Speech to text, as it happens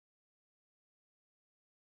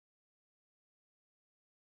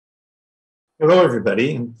Hello,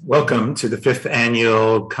 everybody, and welcome to the fifth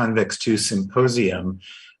annual Convex 2 Symposium.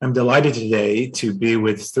 I'm delighted today to be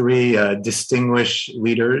with three distinguished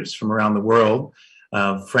leaders from around the world,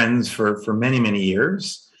 friends for many, many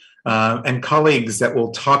years, and colleagues that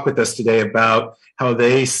will talk with us today about how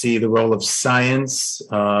they see the role of science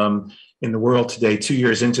in the world today, 2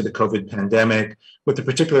 years into the COVID pandemic, with a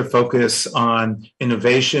particular focus on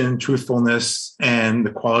innovation, truthfulness, and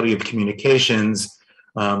the quality of communications.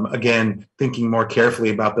 Again, thinking more carefully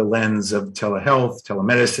about the lens of telehealth,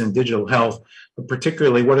 telemedicine, digital health, but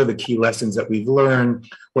particularly what are the key lessons that we've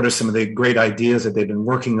learned? What are some of the great ideas that they've been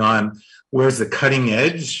working on? Where's the cutting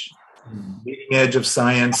edge, leading edge of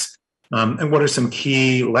science? And what are some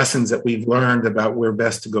key lessons that we've learned about where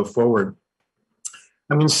best to go forward?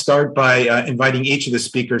 I'm going to start by inviting each of the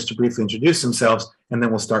speakers to briefly introduce themselves, and then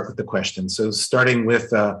we'll start with the questions. So starting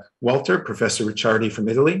with Walter, Professor Ricchardi from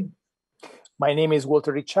Italy. My name is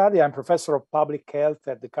Walter Ricchardi. I'm professor of public health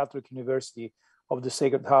at the Catholic University of the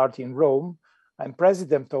Sacred Heart in Rome. I'm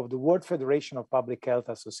president of the World Federation of Public Health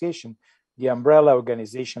Association, the umbrella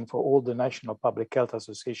organization for all the national public health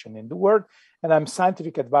associations in the world. And I'm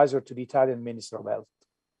scientific advisor to the Italian Minister of Health.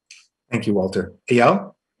 Thank you, Walter.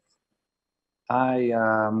 Eyal? Hi,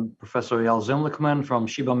 Professor Eyal Zimlichamn from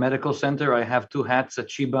Sheba Medical Center. I have two hats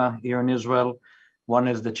at Sheba here in Israel. One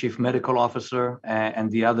is the Chief Medical Officer, and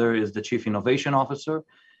the other is the Chief Innovation Officer.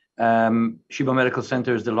 Sheba Medical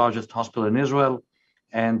Center is the largest hospital in Israel,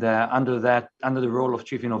 and under the role of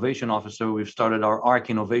Chief Innovation Officer, we've started our ARC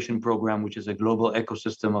Innovation Program, which is a global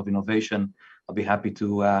ecosystem of innovation. I'll be happy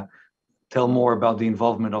to tell more about the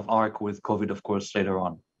involvement of ARC with COVID, of course, later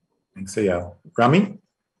on. Thanks, Eyal. Rami?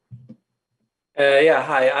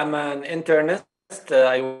 Hi, I'm an internist.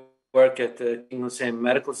 I work at the King Hussein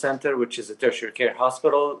Medical Center, which is a tertiary care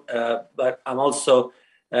hospital, but I'm also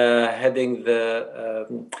heading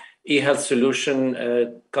the e-health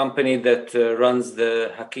solution company that runs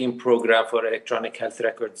the Hakim program for electronic health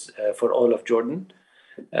records for all of Jordan,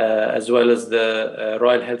 as well as the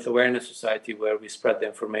Royal Health Awareness Society, where we spread the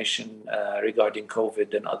information regarding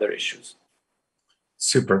COVID and other issues.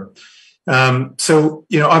 Super. So,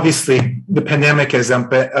 obviously the pandemic has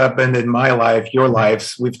upended my life, your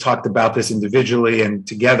lives. We've talked about this individually and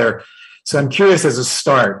together. So I'm curious as a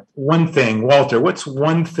start, one thing, Walter, what's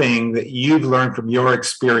one thing that you've learned from your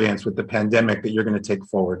experience with the pandemic that you're going to take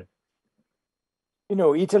forward?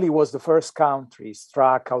 Italy was the first country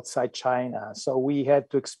struck outside China. So we had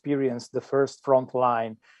to experience the first front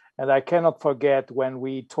line. And I cannot forget when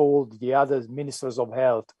we told the other ministers of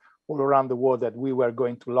health all around the world that we were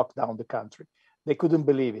going to lock down the country. They couldn't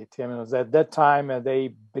believe it. At that time,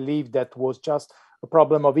 they believed that was just a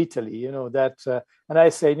problem of Italy, and I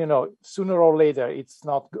say, sooner or later, it's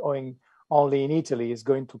not going only in Italy, it's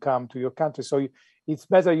going to come to your country. So it's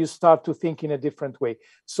better you start to think in a different way.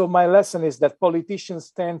 So my lesson is that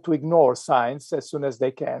politicians tend to ignore science as soon as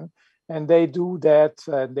they can, and they do that,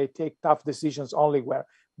 they take tough decisions only where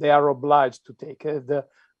they are obliged to take.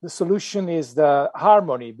 The solution is the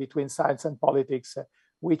harmony between science and politics,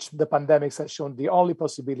 which the pandemic has shown the only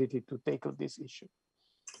possibility to tackle this issue.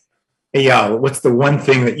 Eyal, what's the one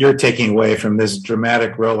thing that you're taking away from this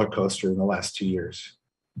dramatic roller coaster in the last 2 years?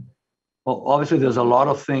 Well, obviously, there's a lot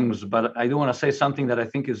of things, but I do want to say something that I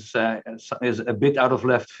think is a bit out of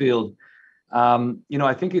left field.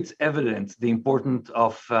 I think it's evident the importance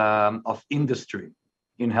of industry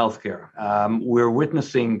in healthcare. We're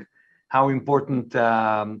witnessing how important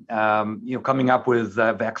coming up with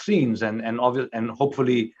vaccines and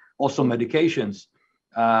hopefully also medications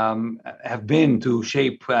have been to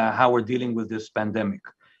shape how we're dealing with this pandemic.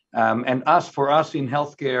 And for us in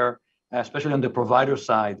healthcare, especially on the provider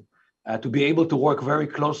side, to be able to work very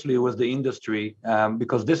closely with the industry,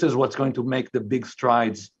 because this is what's going to make the big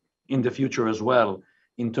strides in the future as well,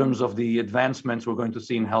 in terms of the advancements we're going to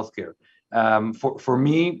see in healthcare. For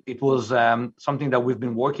me, it was something that we've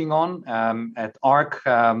been working on at ARC,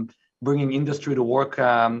 bringing industry to work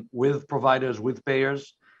with providers, with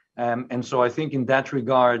payers. And so I think in that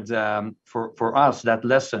regard, for us, that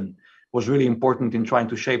lesson was really important in trying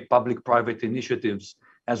to shape public-private initiatives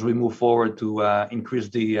as we move forward to increase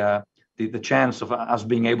the chance of us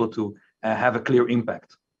being able to have a clear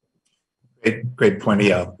impact. Great point,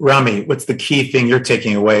 Eyal. Rami, what's the key thing you're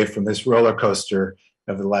taking away from this roller coaster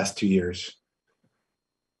of the last 2 years?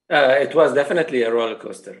 It was definitely a roller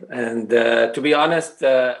coaster. And to be honest,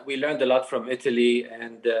 we learned a lot from Italy,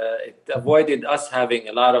 and it avoided us having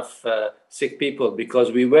a lot of sick people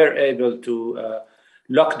because we were able to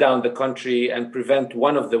lock down the country and prevent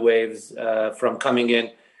one of the waves from coming in,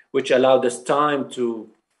 which allowed us time to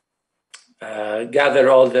gather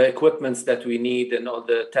all the equipments that we need and all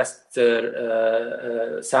the test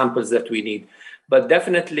samples that we need. But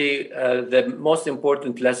definitely the most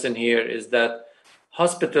important lesson here is that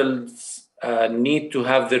hospitals need to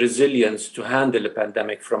have the resilience to handle a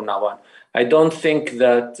pandemic from now on. I don't think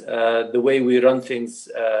that the way we run things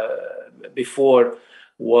before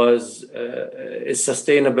is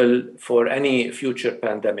sustainable for any future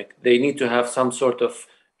pandemic. They need to have some sort of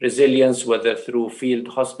resilience, whether through field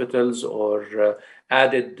hospitals or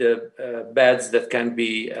added beds that can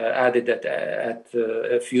be added at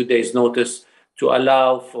a few days' notice to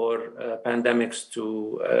allow for pandemics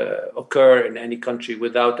to occur in any country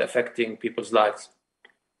without affecting people's lives.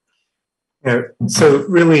 Yeah, so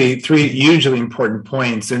really three hugely important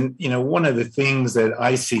points. And, one of the things that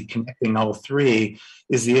I see connecting all three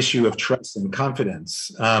is the issue of trust and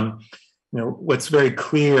confidence. What's very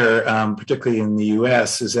clear, particularly in the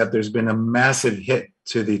US, is that there's been a massive hit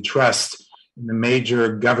to the trust in the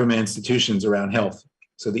major government institutions around health.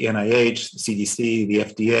 So the NIH, the CDC, the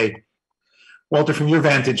FDA. Walter, from your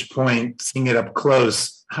vantage point, seeing it up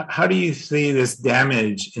close, how do you see this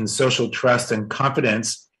damage in social trust and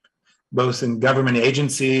confidence, both in government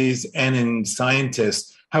agencies and in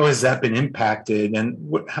scientists? How has that been impacted? And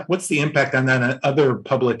what's the impact on that on other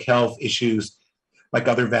public health issues, like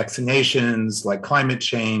other vaccinations, like climate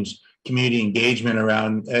change, community engagement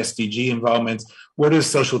around SDG involvements? Where does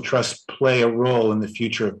social trust play a role in the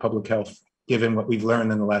future of public health, given what we've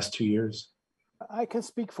learned in the last 2 years? I can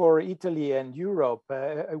speak for Italy and Europe.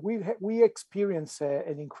 We experienced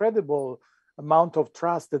an incredible amount of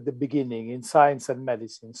trust at the beginning in science and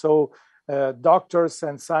medicine. So doctors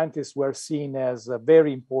and scientists were seen as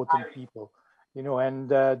very important people, and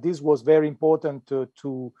this was very important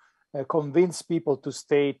to convince people to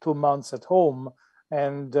stay 2 months at home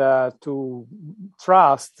and to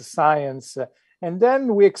trust science. And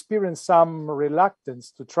then we experienced some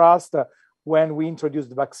reluctance to trust when we introduced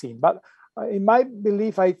the vaccine. But in my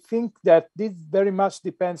belief, I think that this very much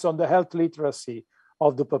depends on the health literacy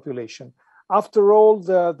of the population. After all,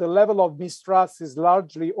 the level of mistrust is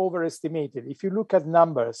largely overestimated. If you look at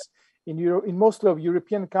numbers, in most of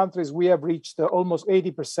European countries, we have reached almost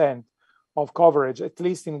 80% of coverage, at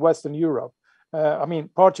least in Western Europe.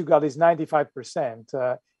 Portugal is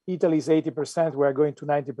 95%, Italy is 80%, we're going to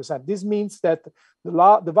 90%. This means that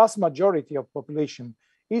the vast majority of population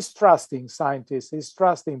is trusting scientists, is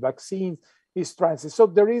trusting vaccines, is trusting. So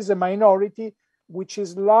there is a minority which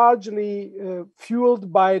is largely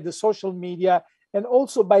fueled by the social media and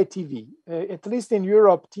also by TV. At least in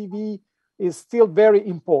Europe, TV is still very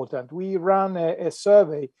important. We ran a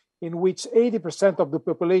survey in which 80% of the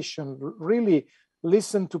population really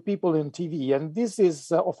listen to people in TV. And this is,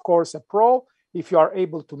 of course, a pro if you are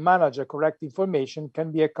able to manage a correct information, can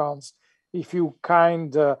be a cons if you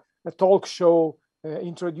a talk show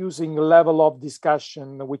introducing a level of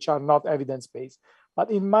discussion which are not evidence-based.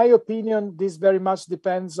 But in my opinion, this very much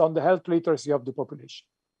depends on the health literacy of the population.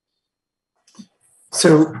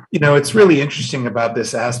 So, it's really interesting about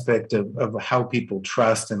this aspect of how people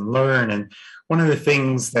trust and learn. And one of the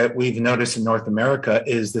things that we've noticed in North America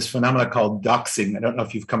is this phenomenon called doxing. I don't know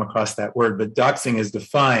if you've come across that word, but doxing is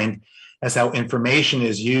defined as how information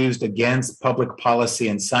is used against public policy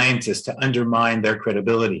and scientists to undermine their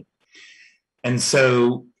credibility. And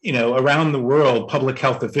so, around the world, public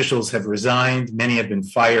health officials have resigned. Many have been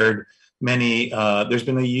fired. There's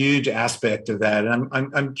been a huge aspect of that. And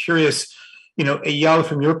I'm curious, Eyal,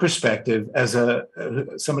 from your perspective, as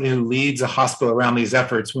somebody who leads a hospital around these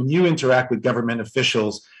efforts, when you interact with government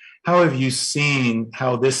officials, how have you seen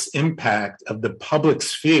how this impact of the public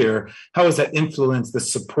sphere, how has that influenced the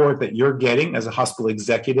support that you're getting as a hospital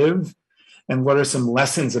executive? And what are some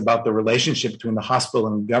lessons about the relationship between the hospital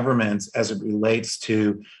and governments as it relates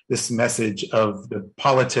to this message of the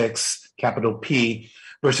politics, capital P,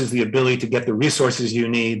 versus the ability to get the resources you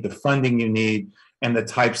need, the funding you need, and the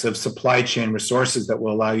types of supply chain resources that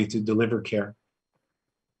will allow you to deliver care?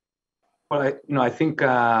 Well, I think,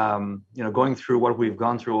 going through what we've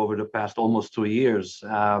gone through over the past almost 2 years,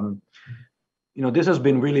 this has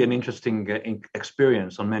been really an interesting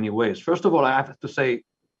experience in many ways. First of all, I have to say,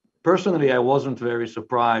 personally, I wasn't very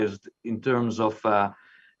surprised in terms of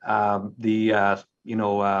the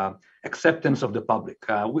acceptance of the public.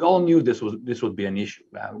 We all knew this would be an issue.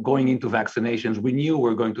 Going into vaccinations, we knew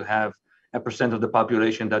we're going to have a percent of the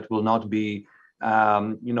population that will not be,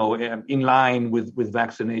 in line with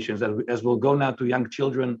vaccinations. As we'll go now to young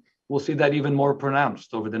children, we'll see that even more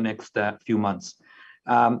pronounced over the next few months.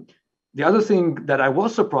 The other thing that I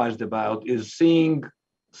was surprised about is seeing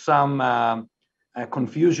some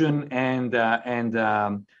confusion and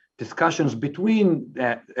discussions between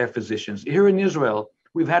physicians. Here in Israel,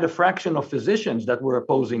 we've had a fraction of physicians that were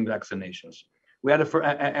opposing vaccinations. We had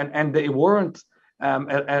and they weren't,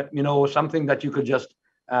 something that you could just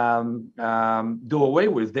do away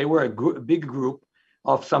with. They were a big group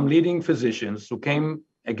of some leading physicians who came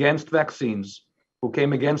against vaccines, who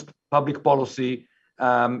came against public policy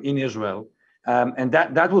in Israel. And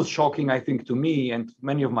that was shocking, I think, to me and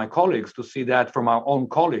many of my colleagues to see that from our own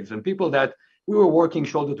colleagues and people that we were working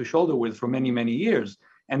shoulder to shoulder with for many, many years.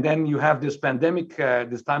 And then you have this pandemic,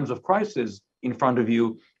 these times of crisis in front of you,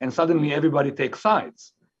 and suddenly everybody takes sides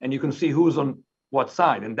and you can see who's on what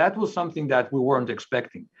side. And that was something that we weren't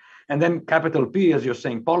expecting. And then capital P, as you're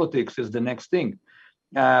saying, politics is the next thing.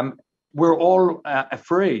 We're all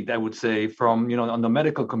afraid, I would say, from, on the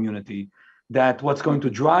medical community, that what's going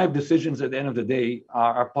to drive decisions at the end of the day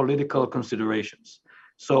are political considerations.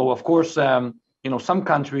 So, of course, some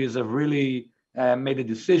countries have really made a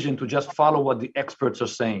decision to just follow what the experts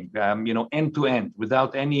are saying, end to end,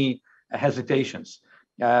 without any hesitations.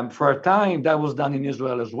 For a time, that was done in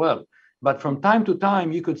Israel as well. But from time to time,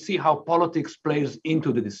 you could see how politics plays into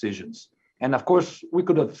the decisions. And of course, we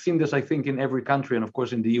could have seen this, I think, in every country. And of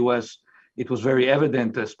course, in the US, it was very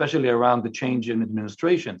evident, especially around the change in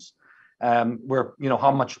administrations, where,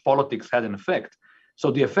 how much politics had an effect.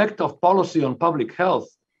 So the effect of policy on public health,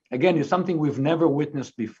 again, is something we've never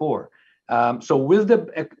witnessed before. So with the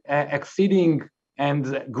exceeding and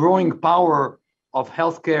growing power of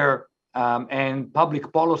healthcare and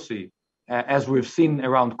public policy, as we've seen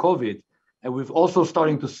around COVID, and we've also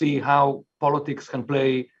starting to see how politics can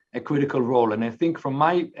play a critical role. And I think from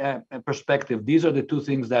my perspective, these are the two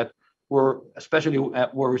things that were especially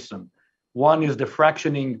worrisome. One is the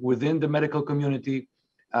fractioning within the medical community,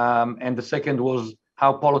 and the second was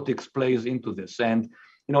how politics plays into this. And,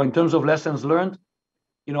 in terms of lessons learned,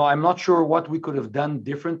 I'm not sure what we could have done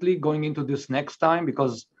differently going into this next time,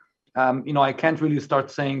 because, I can't really start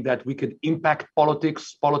saying that we could impact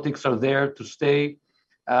politics. Politics are there to stay.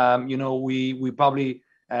 We probably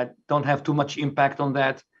don't have too much impact on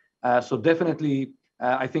that. So definitely,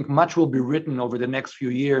 I think much will be written over the next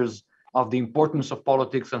few years of the importance of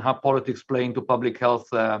politics and how politics play into public health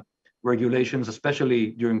regulations,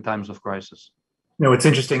 especially during times of crisis. What's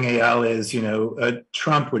interesting, Eyal, is,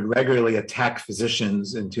 Trump would regularly attack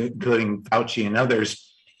physicians, including Fauci and others.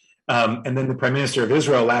 And then the Prime Minister of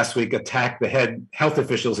Israel last week attacked the head health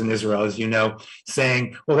officials in Israel, as you know,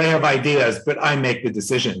 saying, well, they have ideas, but I make the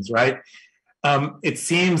decisions, right? It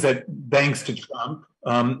seems that thanks to Trump,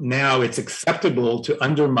 now it's acceptable to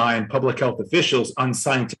undermine public health officials on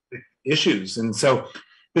scientific issues. And so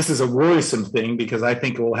this is a worrisome thing, because I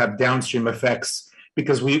think it will have downstream effects,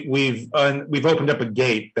 because we've opened up a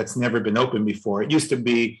gate that's never been opened before. It used to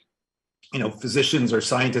be, physicians or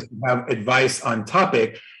scientists would have advice on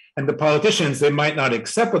topic, and the politicians, they might not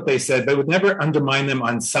accept what they said, but would never undermine them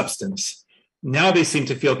on substance. Now they seem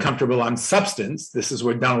to feel comfortable on substance. This is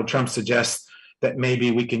where Donald Trump suggests that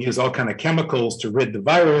maybe we can use all kind of chemicals to rid the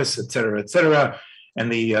virus, et cetera, et cetera.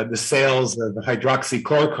 And the sales of the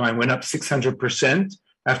hydroxychloroquine went up 600%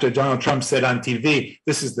 after Donald Trump said on TV,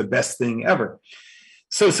 this is the best thing ever.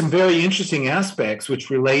 So some very interesting aspects which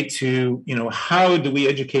relate to, how do we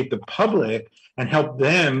educate the public and help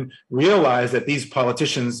them realize that these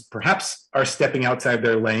politicians perhaps are stepping outside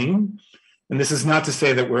their lane. And this is not to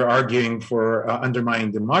say that we're arguing for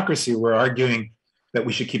undermining democracy. We're arguing that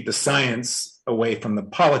we should keep the science away from the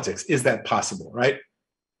politics. Is that possible, right?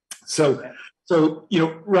 So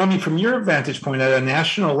Rami, from your vantage point at a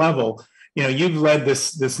national level, you've led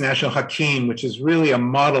this national Hakim, which is really a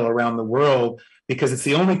model around the world, because it's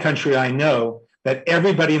the only country I know that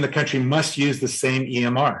everybody in the country must use the same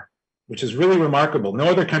EMR, which is really remarkable. No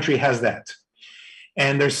other country has that.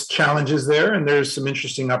 And there's challenges there, and there's some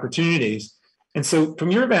interesting opportunities. And so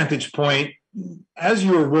from your vantage point, as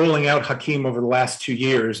you were rolling out Hakim over the last 2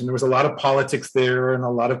 years, and there was a lot of politics there and a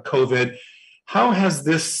lot of COVID, how has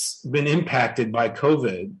this been impacted by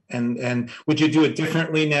COVID? And would you do it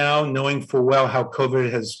differently now, knowing full well how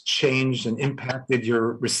COVID has changed and impacted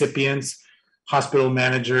your recipients, hospital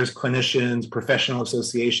managers, clinicians, professional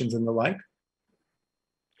associations, and the like?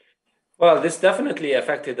 Well, this definitely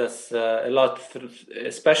affected us a lot,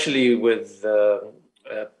 especially with,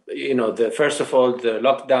 first of all, the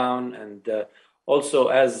lockdown, and also,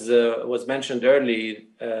 as was mentioned earlier,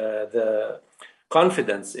 the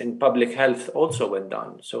confidence in public health also went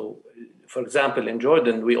down. So, for example, in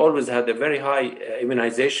Jordan, we always had a very high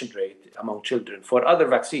immunization rate among children for other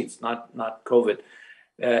vaccines, not COVID.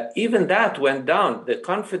 Even that went down. The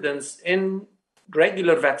confidence in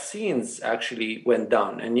regular vaccines actually went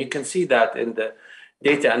down. And you can see that in the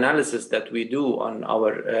data analysis that we do on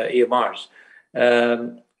our EMRs,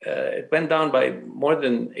 it went down by more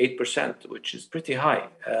than 8%, which is pretty high.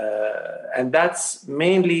 And that's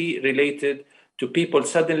mainly related to people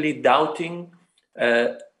suddenly doubting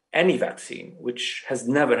any vaccine, which has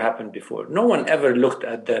never happened before. No one ever looked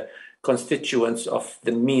at the constituents of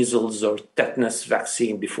the measles or tetanus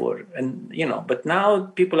vaccine before. And, but now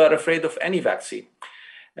people are afraid of any vaccine.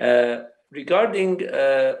 Regarding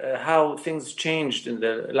how things changed in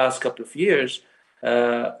the last couple of years,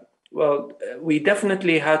 we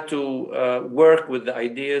definitely had to work with the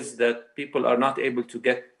ideas that people are not able to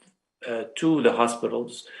get to the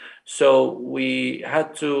hospitals. So we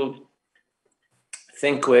had to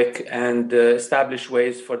think quick and establish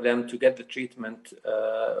ways for them to get the treatment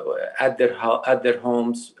at their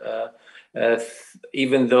homes,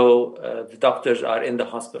 even though the doctors are in the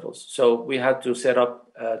hospitals. So we had to set up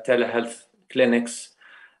telehealth clinics.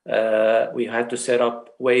 We had to set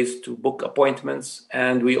up ways to book appointments,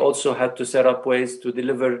 and we also had to set up ways to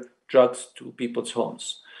deliver drugs to people's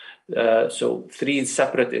homes. So 3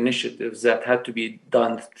 separate initiatives that had to be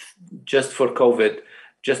done just for COVID,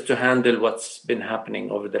 just to handle what's been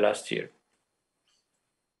happening over the last year.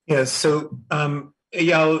 Yeah. So,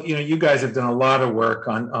 Eyal, you guys have done a lot of work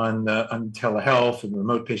on telehealth and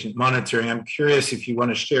remote patient monitoring. I'm curious if you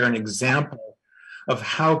want to share an example of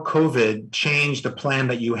how COVID changed a plan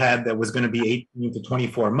that you had that was going to be 18 to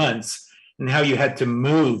 24 months, and how you had to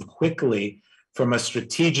move quickly from a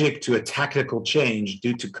strategic to a tactical change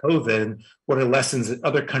due to COVID. What are lessons that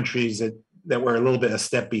other countries that were a little bit a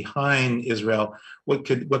step behind Israel, what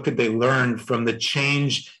could they learn from the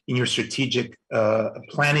change in your strategic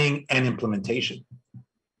planning and implementation?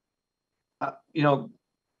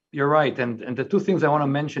 You're right. And the 2 things I want to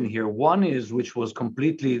mention here, one is, which was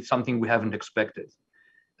completely something we haven't expected.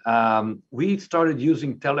 We started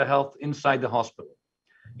using telehealth inside the hospital.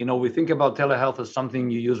 We think about telehealth as something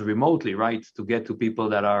you use remotely, right? To get to people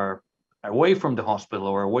that are away from the hospital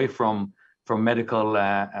or away from medical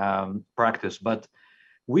practice. But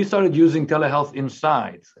we started using telehealth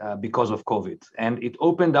inside because of COVID. And it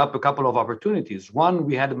opened up a couple of opportunities. One,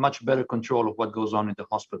 we had much better control of what goes on in the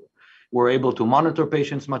hospital. We're able to monitor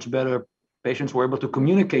patients much better. Patients were able to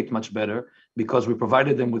communicate much better because we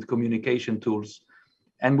provided them with communication tools.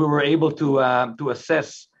 And we were able to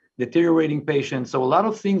assess deteriorating patients. So a lot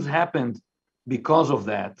of things happened because of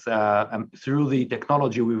that through the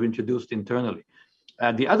technology we've introduced internally.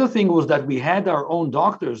 The other thing was that we had our own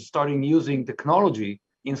doctors starting using technology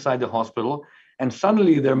inside the hospital, and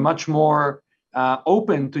suddenly they're much more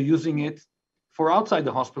open to using it for outside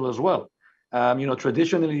the hospital as well.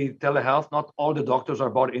 Traditionally, telehealth, not all the doctors are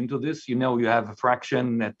bought into this. You have a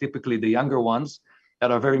fraction, typically the younger ones,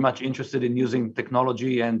 that are very much interested in using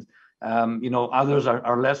technology, and others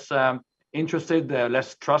are less interested,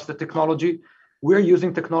 less trust the technology. We're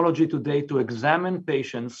using technology today to examine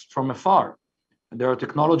patients from afar. There are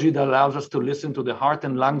technology that allows us to listen to the heart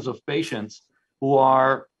and lungs of patients who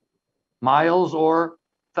are miles or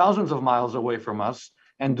thousands of miles away from us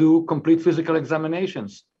and do complete physical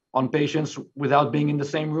examinations on patients without being in the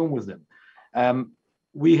same room with them.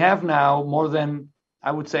 We have now more than,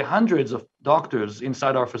 I would say, hundreds of doctors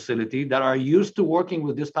inside our facility that are used to working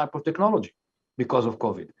with this type of technology because of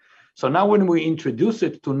COVID. So now when we introduce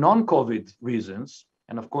it to non-COVID reasons,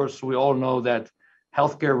 and of course we all know that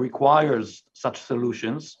healthcare requires such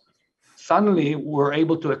solutions, suddenly we're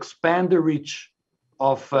able to expand the reach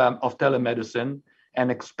of telemedicine and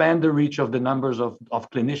expand the reach of the numbers of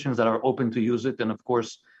clinicians that are open to use it. And of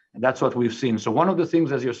course, that's what we've seen. So one of the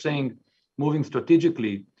things, as you're saying, moving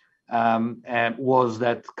strategically, was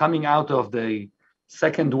that coming out of the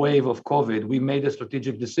second wave of COVID, we made a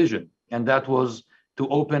strategic decision, and that was to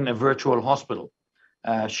open a virtual hospital.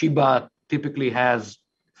 Sheba typically has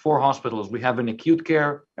 4 hospitals. We have an acute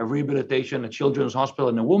care, a rehabilitation, a children's hospital,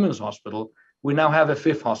 and a women's hospital. We now have a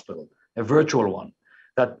 5th hospital, a virtual one,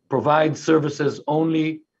 that provides services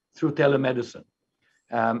only through telemedicine.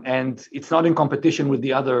 And it's not in competition with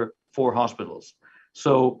the other 4 hospitals.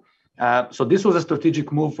 So this was a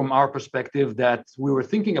strategic move from our perspective that we were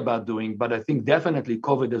thinking about doing, but I think definitely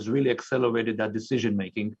COVID has really accelerated that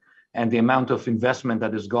decision-making and the amount of investment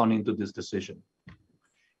that has gone into this decision.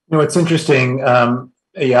 What's interesting,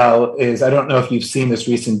 Eyal, is I don't know if you've seen this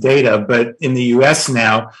recent data, but in the US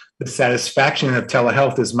now, the satisfaction of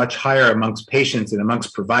telehealth is much higher amongst patients and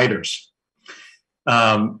amongst providers.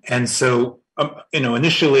 And so,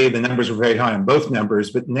 initially the numbers were very high on both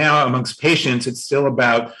numbers, but now amongst patients, it's still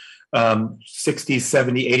about 60,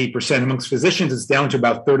 70, 80%. Amongst physicians, it's down to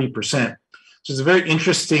about 30%. So it's a very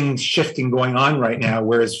interesting shifting going on right now,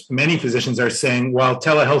 whereas many physicians are saying, while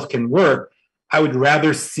telehealth can work, I would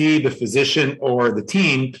rather see the physician or the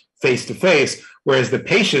team face to face, whereas the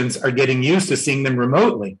patients are getting used to seeing them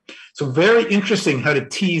remotely. So very interesting how to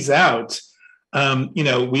tease out.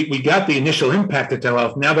 We got the initial impact of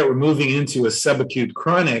telehealth. Now that we're moving into a subacute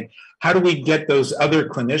chronic, how do we get those other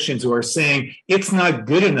clinicians who are saying it's not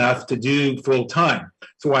good enough to do full time?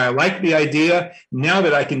 So while I like the idea, now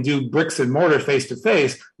that I can do bricks and mortar face to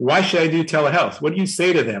face, why should I do telehealth? What do you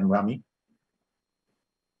say to them, Rami?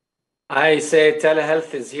 I say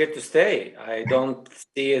telehealth is here to stay. I don't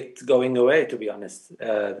see it going away, to be honest.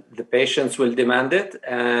 The patients will demand it,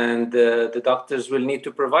 and the doctors will need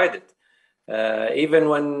to provide it. Even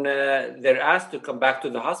when they're asked to come back to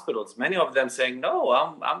the hospitals, many of them saying, no,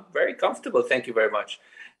 I'm very comfortable, thank you very much.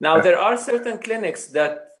 Now, there are certain clinics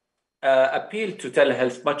that appeal to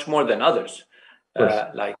telehealth much more than others,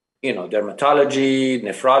 like, dermatology,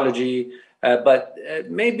 nephrology, but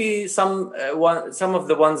maybe some of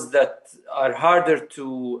the ones that are harder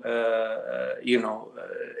to,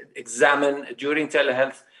 examine during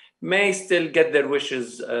telehealth may still get their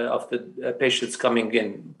wishes of the patients coming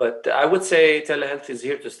in. But I would say telehealth is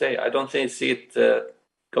here to stay. I don't see it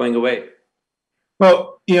going away.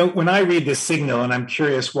 Well, when I read the signal, and I'm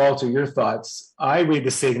curious, Walter, your thoughts, I read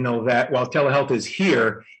the signal that while telehealth is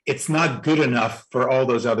here, it's not good enough for all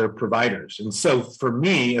those other providers. And so for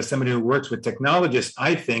me, as somebody who works with technologists,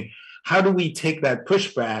 I think, how do we take that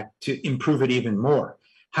pushback to improve it even more?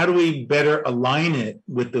 How do we better align it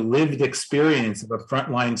with the lived experience of a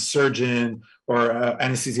frontline surgeon or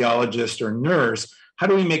anesthesiologist or nurse? How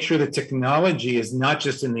do we make sure that technology is not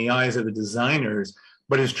just in the eyes of the designers,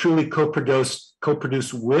 but is truly co-produced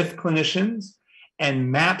with clinicians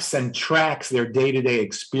and maps and tracks their day-to-day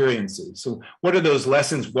experiences? So what are those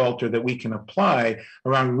lessons, Walter, that we can apply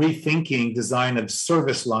around rethinking design of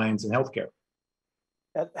service lines in healthcare?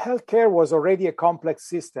 Healthcare was already a complex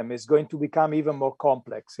system. It's going to become even more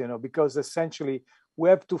complex, because essentially we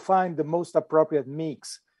have to find the most appropriate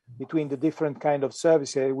mix between the different kind of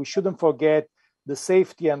services. We shouldn't forget the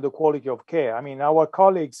safety and the quality of care. I mean, our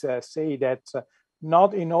colleagues say that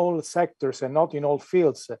not in all sectors and not in all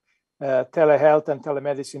fields, telehealth and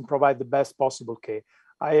telemedicine provide the best possible care.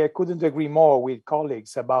 I couldn't agree more with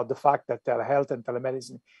colleagues about the fact that telehealth and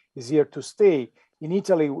telemedicine is here to stay. In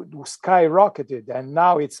Italy, it skyrocketed, and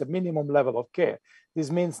now it's a minimum level of care.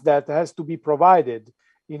 This means that it has to be provided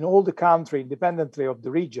in all the country, independently of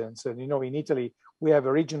the regions. And, in Italy, we have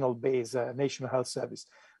a regional-based national health service.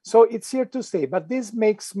 So it's here to stay, but this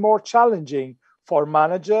makes more challenging for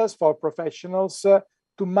managers, for professionals to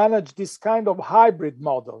manage this kind of hybrid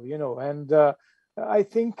model, and I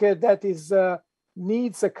think that is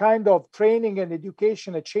needs a kind of training and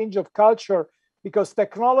education, a change of culture, because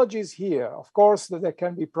technology is here. Of course, there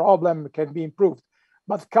can be problem, can be improved,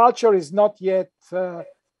 but culture is not yet,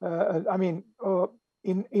 in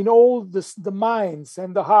all the minds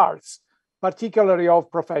and the hearts, particularly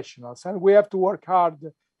of professionals, and we have to work hard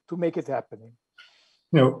to make it happen.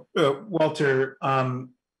 Walter,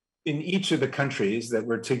 in each of the countries that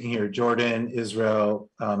we're taking here, Jordan, Israel,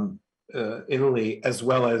 Italy, as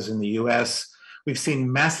well as in the US, we've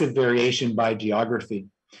seen massive variation by geography.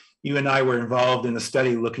 You and I were involved in a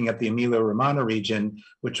study looking at the Emilia-Romagna region,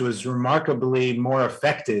 which was remarkably more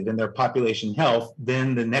effective in their population health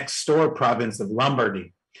than the next door province of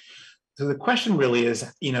Lombardy. So the question really is,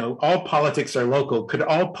 all politics are local. Could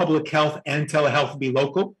all public health and telehealth be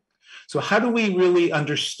local? So how do we really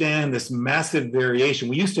understand this massive variation?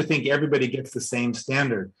 We used to think everybody gets the same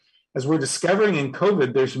standard. As we're discovering in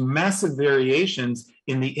COVID, there's massive variations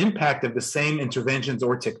in the impact of the same interventions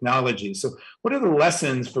or technologies. So what are the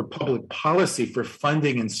lessons for public policy, for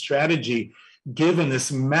funding and strategy, given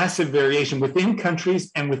this massive variation within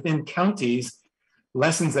countries and within counties,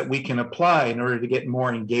 lessons that we can apply in order to get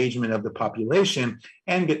more engagement of the population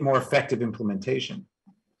and get more effective implementation?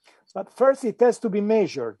 But first, it has to be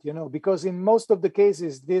measured, because in most of the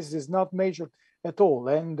cases, this is not measured at all.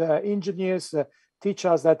 And engineers teach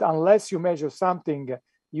us that unless you measure something,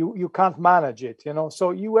 you can't manage it,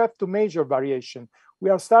 So you have to measure variation.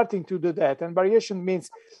 We are starting to do that. And variation means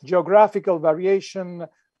geographical variation,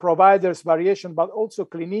 providers variation, but also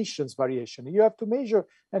clinicians variation. You have to measure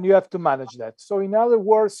and you have to manage that. So in other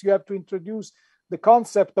words, you have to introduce the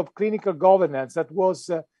concept of clinical governance that was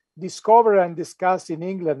discovered and discussed in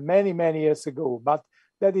England many, many years ago, but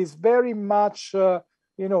that is very much,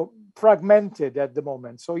 fragmented at the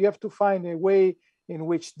moment. So you have to find a way in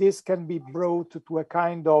which this can be brought to a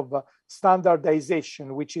kind of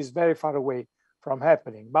standardization, which is very far away from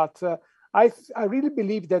happening. But I really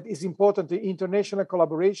believe that it's important, the international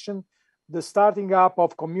collaboration, the starting up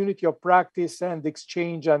of community of practice and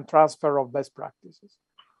exchange and transfer of best practices.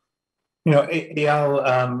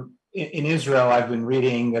 Eyal, in Israel, I've been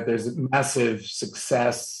reading that there's massive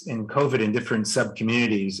success in COVID in different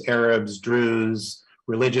sub-communities, Arabs, Druze,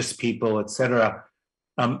 religious people, et cetera.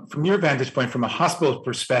 From your vantage point, from a hospital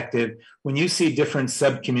perspective, when you see different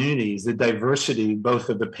sub-communities, the diversity, both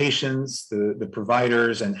of the patients, the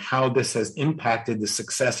providers, and how this has impacted the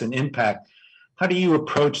success and impact, how do you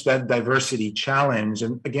approach that diversity challenge?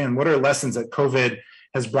 And again, what are lessons that COVID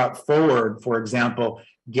has brought forward, for example,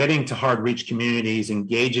 getting to hard-reach communities,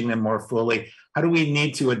 engaging them more fully? How do we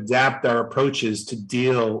need to adapt our approaches to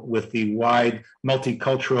deal with the wide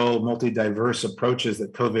multicultural, multi-diverse approaches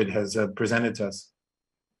that COVID has presented to us?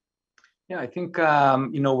 Yeah, I think,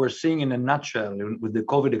 we're seeing in a nutshell with the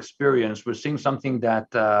COVID experience, we're seeing something that,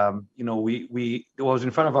 we was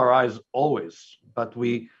in front of our eyes always, but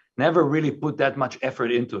we never really put that much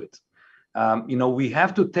effort into it. We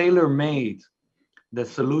have to tailor-made the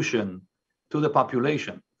solution to the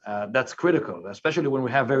population. That's critical, especially when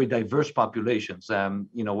we have very diverse populations.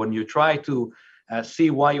 When you try to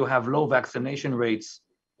see why you have low vaccination rates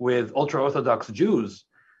with ultra-Orthodox Jews,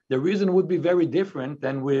 the reason would be very different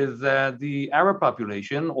than with the Arab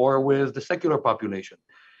population or with the secular population.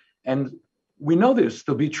 And we know this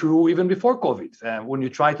to be true even before COVID. When you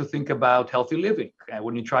try to think about healthy living,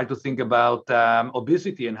 when you try to think about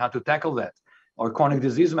obesity and how to tackle that, or chronic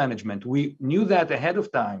disease management, we knew that ahead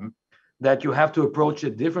of time, that you have to approach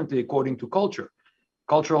it differently according to culture.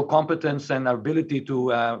 Cultural competence and our ability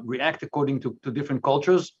to react according to different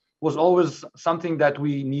cultures was always something that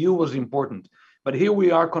we knew was important. But here we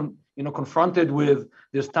are confronted with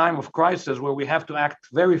this time of crisis where we have to act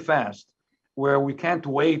very fast, where we can't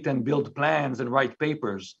wait and build plans and write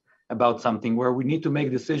papers about something, where we need to make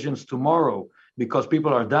decisions tomorrow because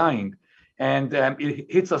people are dying. And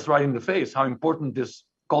it hits us right in the face how important this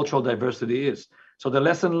cultural diversity is. So the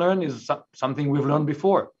lesson learned is something we've learned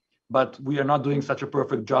before, but we are not doing such a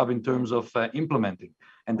perfect job in terms of implementing.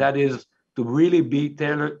 And that is to really be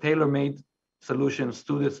tailor-made solutions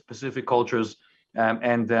to the specific cultures.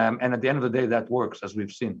 And at the end of the day, that works, as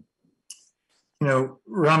we've seen.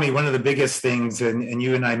 Rami, one of the biggest things, and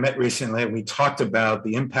you and I met recently, and we talked about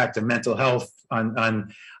the impact of mental health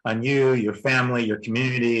on you, your family, your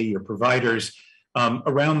community, your providers.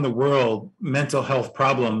 Around the world, mental health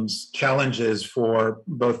problems, challenges for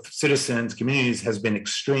both citizens, communities has been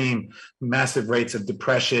extreme. Massive rates of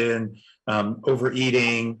depression,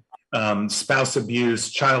 overeating, spouse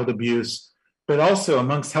abuse, child abuse. But also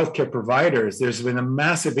amongst healthcare providers, there's been a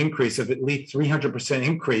massive increase of at least 300%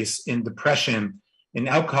 increase in depression, in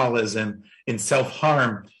alcoholism, in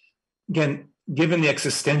self-harm. Again, given the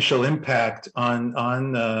existential impact on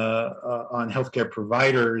healthcare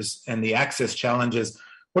providers and the access challenges,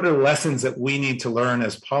 what are the lessons that we need to learn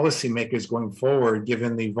as policymakers going forward,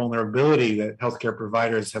 given the vulnerability that healthcare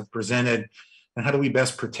providers have presented, and how do we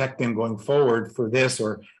best protect them going forward for this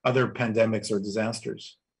or other pandemics or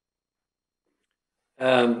disasters?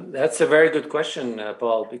 That's a very good question,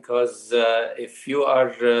 Paul, because if you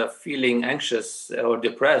are feeling anxious or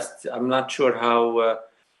depressed, I'm not sure how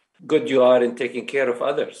good you are in taking care of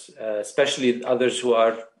others, especially others who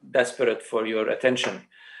are desperate for your attention.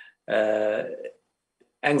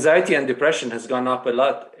 Anxiety and depression has gone up a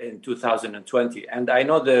lot in 2020. And I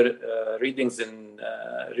know the readings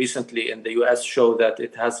recently in the US show that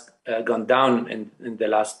it has gone down in the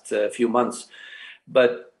last few months.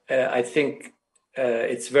 But I think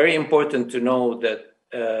it's very important to know that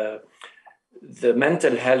the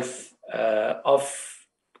mental health of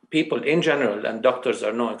people in general, and doctors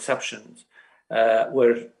are no exceptions,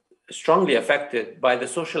 were strongly affected by the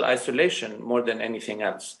social isolation more than anything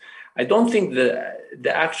else. I don't think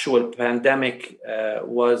the actual pandemic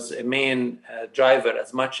was a main driver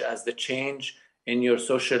as much as the change in your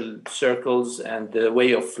social circles and the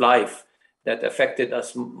way of life that affected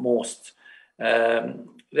us most.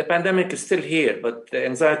 The pandemic is still here, but the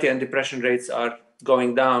anxiety and depression rates are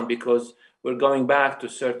going down because we're going back to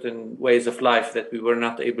certain ways of life that we were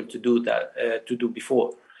not able to do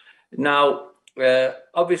before. Now,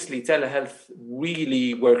 obviously, telehealth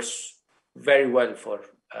really works very well for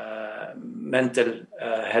mental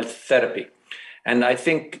health therapy. And I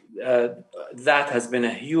think that has been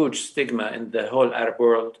a huge stigma in the whole Arab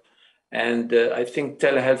world. And I think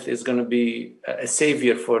telehealth is going to be a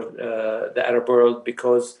savior for the Arab world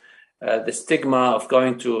because the stigma of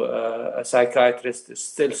going to a psychiatrist is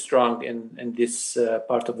still strong in this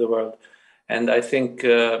part of the world. And I think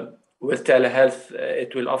with telehealth,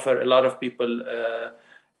 it will offer a lot of people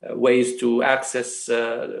ways to access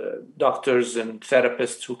doctors and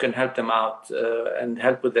therapists who can help them out and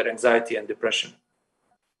help with their anxiety and depression.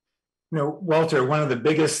 Walter, one of the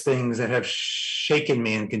biggest things that have shaken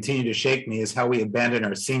me and continue to shake me is how we abandon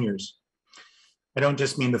our seniors. I don't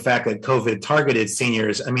just mean the fact that COVID targeted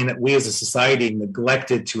seniors. I mean that we as a society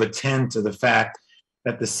neglected to attend to the fact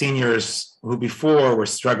that the seniors who before were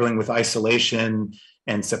struggling with isolation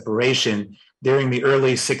and separation, during the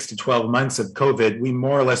early 6 to 12 months of COVID, we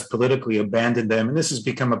more or less politically abandoned them. And this has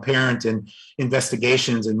become apparent in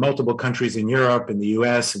investigations in multiple countries in Europe, in the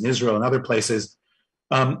US, and Israel, and other places.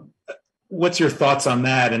 What's your thoughts on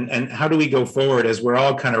that? And how do we go forward as we're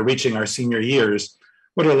all kind of reaching our senior years?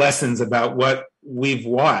 What are lessons about what we've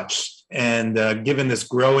watched? And given this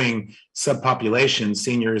growing subpopulation,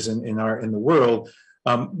 seniors in the world,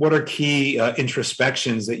 what are key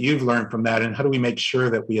introspections that you've learned from that? And how do we make sure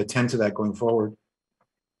that we attend to that going forward?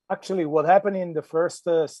 Actually, what happened in the first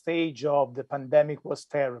stage of the pandemic was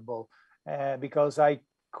terrible because I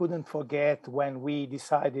couldn't forget when we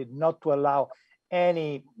decided not to allow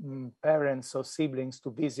any parents or siblings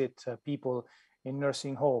to visit people in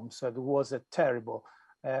nursing homes. So it was terrible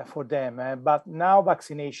for them. But now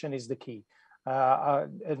vaccination is the key. A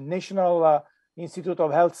National Institute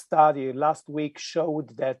of Health study last week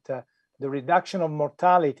showed that the reduction of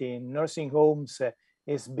mortality in nursing homes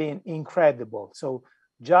has been incredible. So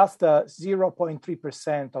just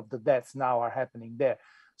 0.3% of the deaths now are happening there.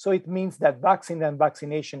 So it means that vaccine and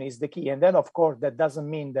vaccination is the key. And then, of course, that doesn't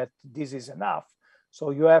mean that this is enough.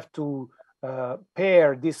 So you have to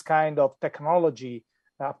pair this kind of technology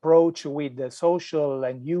approach with the social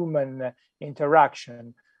and human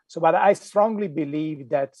interaction. So, but I strongly believe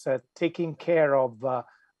that taking care of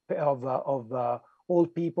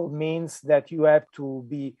old people means that you have to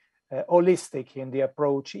be holistic in the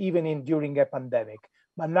approach, even during a pandemic.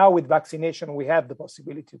 But now with vaccination, we have the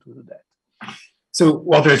possibility to do that. So,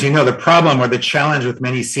 Walter, as you know, the problem or the challenge with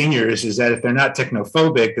many seniors is that if they're not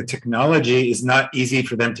technophobic, the technology is not easy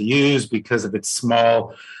for them to use because of its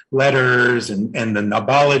small letters and the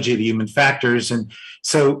knobology, the human factors. And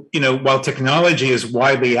so, while technology is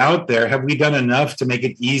widely out there, have we done enough to make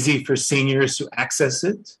it easy for seniors to access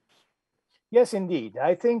it? Yes, indeed.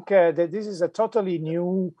 I think that this is a totally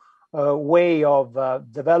new way of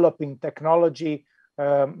developing technology,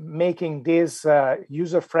 making this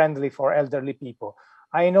user-friendly for elderly people.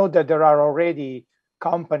 I know that there are already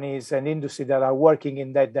companies and industry that are working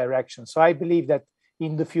in that direction. So I believe that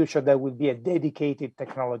in the future, there will be a dedicated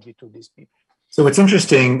technology to these people. So it's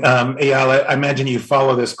interesting, Eyal, I imagine you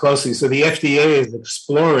follow this closely. So the FDA is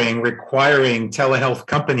exploring requiring telehealth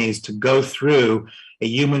companies to go through a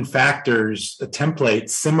human factors template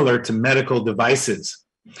similar to medical devices.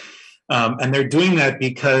 And they're doing that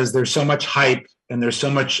because there's so much hype and there's so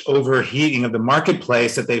much overheating of the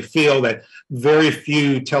marketplace that they feel that very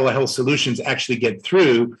few telehealth solutions actually get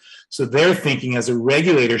through. So they're thinking as a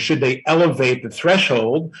regulator, should they elevate the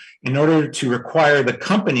threshold in order to require the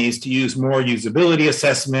companies to use more usability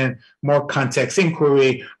assessment, more context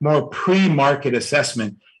inquiry, more pre-market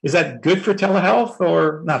assessment? Is that good for telehealth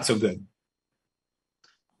or not so good?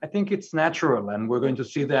 I think it's natural, and we're going to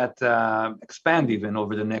see that expand even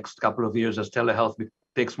over the next couple of years as telehealth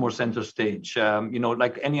takes more center stage.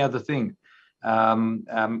 Like any other thing,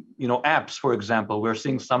 apps, for example, we're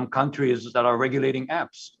seeing some countries that are regulating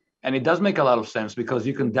apps, and it does make a lot of sense because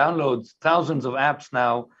you can download thousands of apps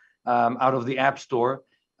now out of the App Store,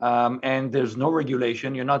 and there's no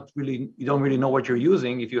regulation. You don't really know what you're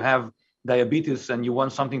using. If you have diabetes and you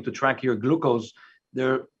want something to track your glucose,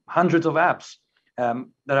 there are hundreds of apps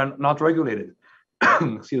that are not regulated.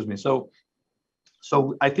 Excuse me. So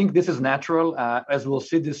I think this is natural. As we'll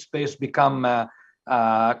see this space become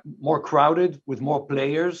more crowded with more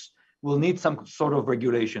players, we'll need some sort of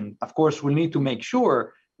regulation. Of course, we'll need to make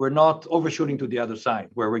sure we're not overshooting to the other side,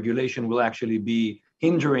 where regulation will actually be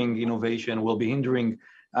hindering innovation, will be hindering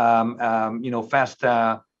fast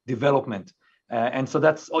development. And so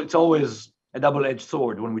it's always a double-edged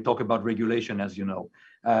sword when we talk about regulation, as you know.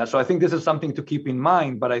 So I think this is something to keep in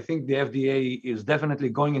mind, but I think the FDA is definitely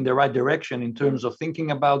going in the right direction in terms of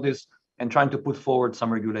thinking about this and trying to put forward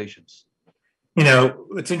some regulations.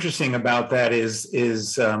 What's interesting about that is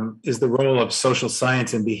the role of social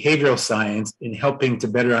science and behavioral science in helping to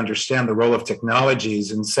better understand the role of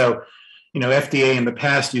technologies. And so, FDA in the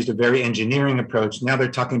past used a very engineering approach. Now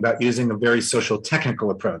they're talking about using a very social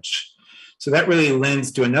technical approach. So that really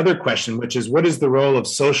lends to another question, which is what is the role of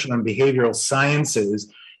social and behavioral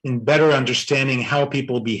sciences in better understanding how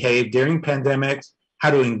people behave during pandemics, how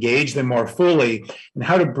to engage them more fully, and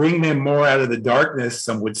how to bring them more out of the darkness,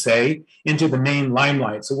 some would say, into the main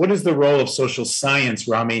limelight. So what is the role of social science,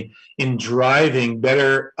 Rami, in driving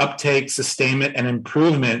better uptake, sustainment, and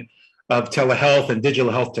improvement of telehealth and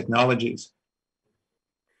digital health technologies?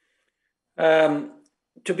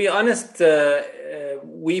 To be honest,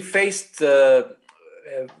 we faced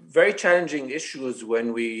very challenging issues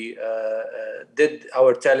when we did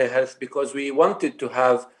our telehealth, because we wanted to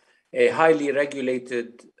have a highly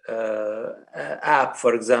regulated app,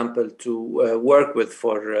 for example, to work with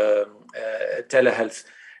for telehealth.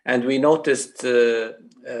 And we noticed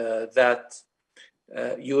that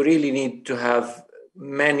you really need to have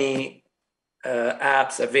many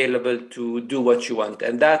apps available to do what you want.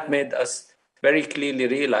 And that made us very clearly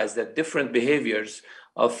realize that different behaviors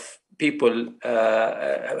of people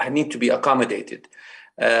need to be accommodated.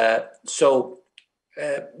 So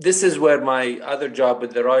this is where my other job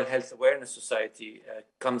with the Royal Health Awareness Society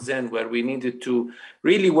comes in, where we needed to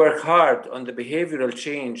really work hard on the behavioral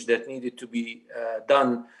change that needed to be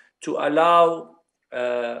done to allow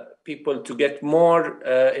people to get more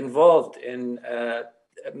involved in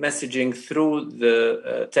messaging through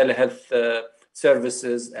the telehealth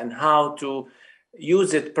services, and how to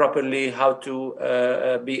use it properly, how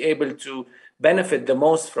to be able to benefit the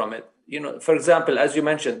most from it. You know, for example, as you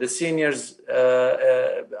mentioned, the seniors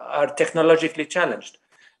are technologically challenged.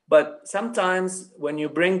 But sometimes when you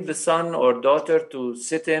bring the son or daughter to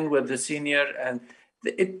sit in with the senior, and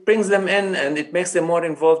it brings them in and it makes them more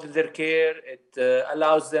involved in their care, it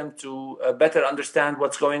allows them to better understand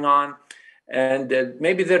what's going on. And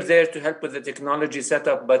maybe they're there to help with the technology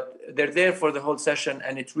setup, but they're there for the whole session,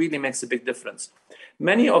 and it really makes a big difference.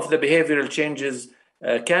 Many of the behavioral changes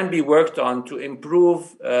can be worked on to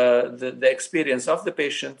improve the experience of the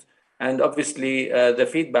patient, and obviously the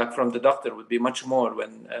feedback from the doctor would be much more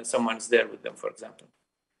when someone's there with them, for example.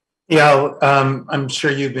 Yeah, I'm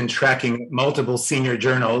sure you've been tracking multiple senior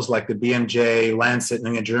journals like the BMJ, Lancet, New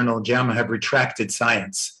England Journal, JAMA have retracted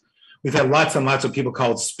science. We've had lots and lots of people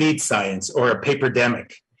call it speed science or a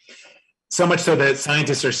paperdemic. So much so that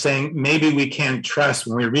scientists are saying maybe we can't trust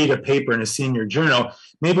when we read a paper in a senior journal,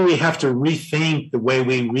 maybe we have to rethink the way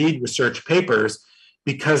we read research papers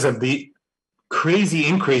because of the crazy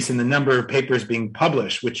increase in the number of papers being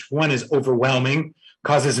published, which one is overwhelming,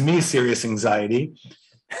 causes me serious anxiety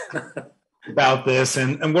about this.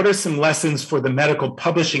 And what are some lessons for the medical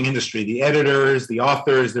publishing industry, the editors, the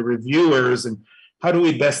authors, the reviewers, and how do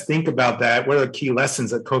we best think about that? What are the key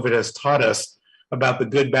lessons that COVID has taught us about the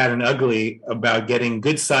good, bad, and ugly, about getting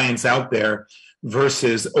good science out there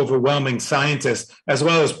versus overwhelming scientists, as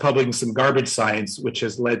well as publishing some garbage science, which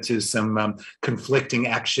has led to some conflicting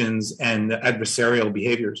actions and adversarial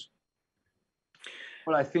behaviors?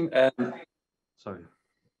 Well, I think... sorry.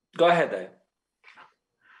 Go ahead,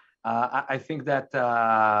 I think that...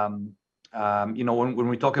 when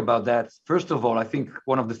we talk about that, first of all, I think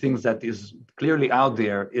one of the things that is clearly out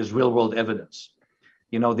there is real-world evidence.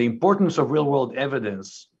 The importance of real-world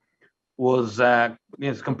evidence was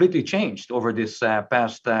completely changed over this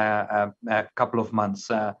past couple of months.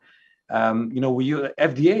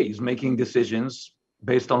 FDA is making decisions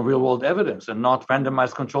based on real-world evidence and not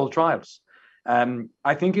randomized controlled trials.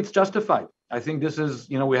 I think it's justified. I think this is,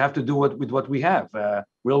 we have to do with what we have.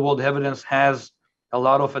 Real-world evidence has a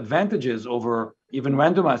lot of advantages over even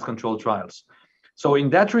randomized controlled trials. So in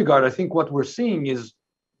that regard, I think what we're seeing is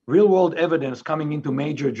real-world evidence coming into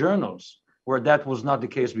major journals where that was not the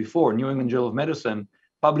case before. New England Journal of Medicine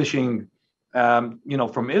publishing,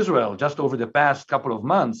 from Israel just over the past couple of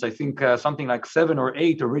months, I think something like 7 or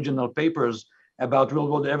 8 original papers about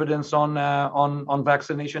real-world evidence on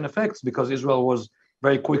vaccination effects, because Israel was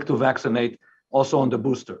very quick to vaccinate also on the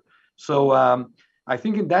booster. So I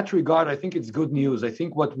think in that regard, I think it's good news. I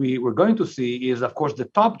think what we're going to see is, of course, the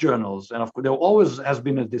top journals, and of course, there always has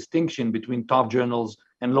been a distinction between top journals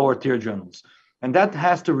and lower tier journals, and that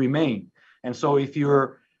has to remain. And so if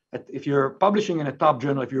you're publishing in a top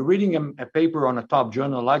journal, if you're reading a paper on a top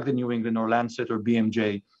journal like the New England or Lancet or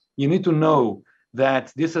BMJ, you need to know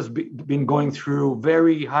that this has been going through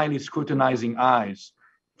very highly scrutinizing eyes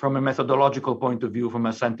from a methodological point of view, from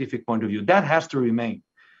a scientific point of view. That has to remain.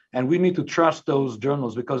 And we need to trust those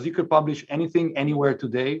journals, because you could publish anything anywhere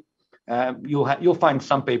today. You'll find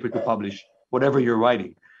some paper to publish, whatever you're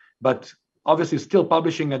writing. But obviously still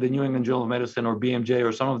publishing at the New England Journal of Medicine or BMJ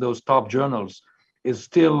or some of those top journals is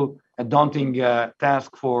still a daunting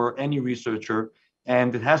task for any researcher.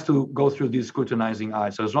 And it has to go through these scrutinizing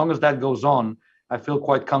eyes. So as long as that goes on, I feel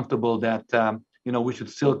quite comfortable that we should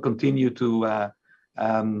still continue to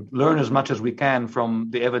learn as much as we can from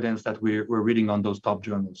the evidence that we're reading on those top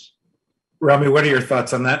journals. Rami, what are your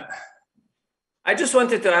thoughts on that? I just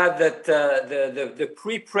wanted to add that the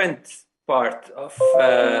preprint part of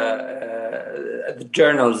the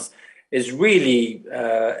journals is really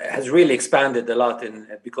has really expanded a lot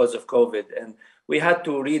because of COVID, and we had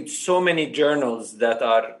to read so many journals that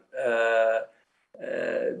are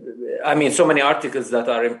so many articles that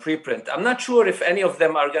are in preprint. I'm not sure if any of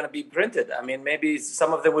them are going to be printed. I mean, maybe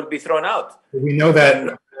some of them will be thrown out. We know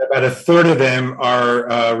that about a third of them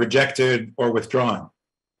are rejected or withdrawn.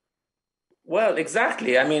 Well,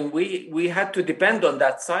 exactly. I mean, we had to depend on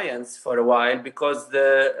that science for a while because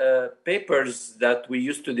the papers that we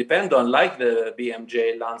used to depend on, like the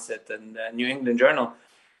BMJ, Lancet, and New England Journal,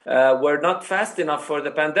 were not fast enough for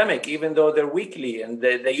the pandemic, even though they're weekly, and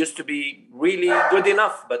they used to be really good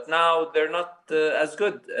enough, but now they're not as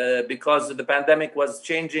good because the pandemic was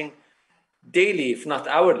changing daily, if not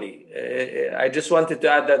hourly. I just wanted to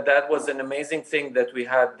add that was an amazing thing that we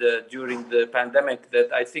had during the pandemic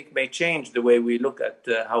that I think may change the way we look at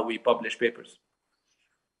how we publish papers.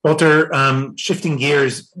 Walter, shifting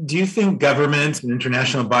gears, do you think governments and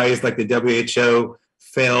international bodies like the WHO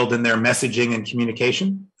failed in their messaging and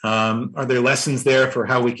communication? Are there lessons there for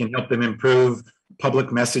how we can help them improve public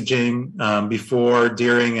messaging before,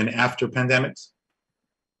 during, and after pandemics?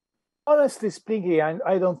 Honestly speaking,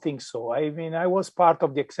 I don't think so. I mean, I was part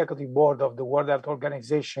of the executive board of the World Health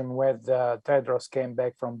Organization when Tedros came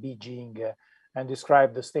back from Beijing and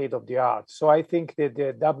described the state of the art. So I think that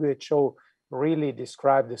the WHO really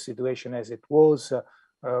described the situation as it was,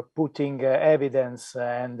 putting evidence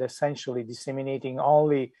and essentially disseminating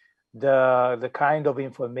only the kind of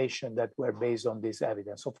information that were based on this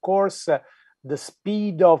evidence. Of course, the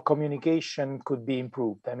speed of communication could be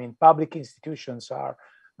improved. I mean, public institutions are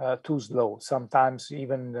too slow, sometimes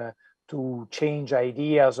even to change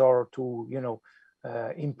ideas or to,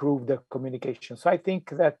 improve the communication. So I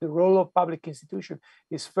think that the role of public institution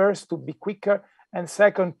is first to be quicker and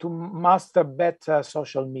second to master better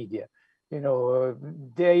social media.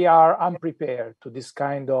 They are unprepared to this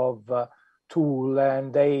kind of tool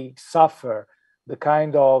and they suffer the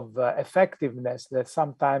kind of effectiveness that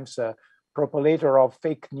sometimes propagator of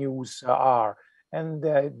fake news are. And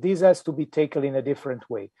this has to be taken in a different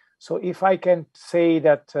way. So if I can say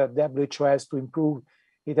that WHO has to improve,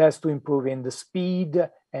 it has to improve in the speed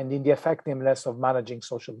and in the effectiveness of managing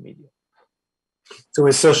social media. So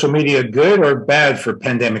is social media good or bad for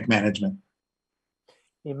pandemic management?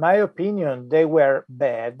 In my opinion, they were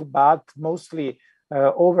bad, but mostly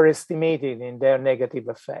overestimated in their negative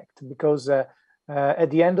effect. Because at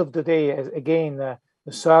the end of the day, again,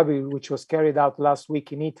 the survey which was carried out last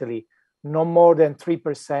week in Italy, no more than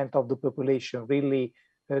 3% of the population really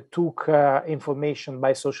took information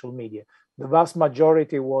by social media. The vast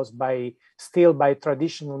majority was still by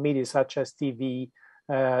traditional media such as TV,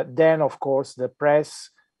 then of course the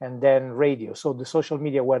press, and then radio. So the social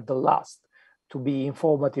media were the last to be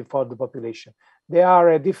informative for the population. They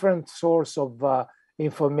are a different source of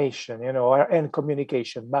information, and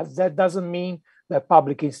communication, but that doesn't mean that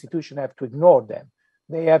public institutions have to ignore them.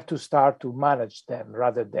 They have to start to manage them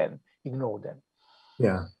rather than ignore them.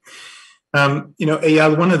 Yeah.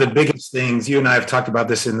 Eyal, one of the biggest things, you and I have talked about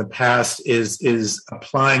this in the past, is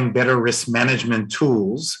applying better risk management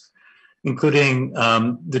tools, including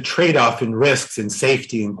the trade-off in risks and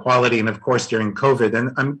safety and quality, and of course during COVID.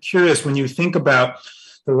 And I'm curious, when you think about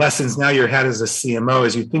the lessons now you had as a CMO,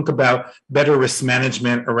 as you think about better risk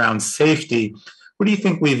management around safety, what do you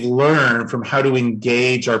think we've learned from how to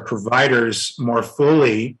engage our providers more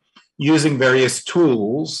fully using various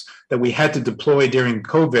tools that we had to deploy during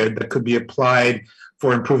COVID that could be applied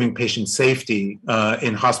for improving patient safety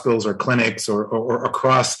in hospitals or clinics or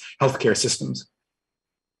across healthcare systems?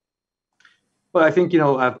 Well, I think,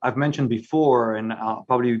 I've mentioned before, and I'll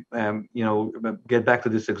probably, get back to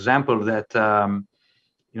this example that,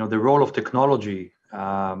 the role of technology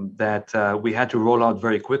that we had to roll out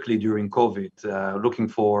very quickly during COVID, looking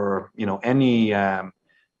for, any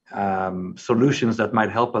solutions that might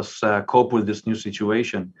help us cope with this new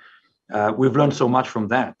situation. We've learned so much from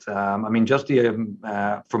that. Just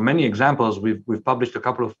from many examples, we've published a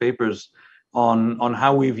couple of papers on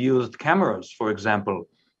how we've used cameras, for example,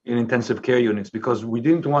 in intensive care units, because we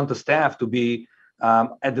didn't want the staff to be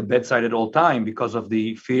at the bedside at all time because of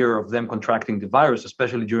the fear of them contracting the virus,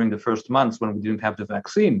 especially during the first months when we didn't have the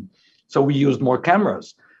vaccine. So we used more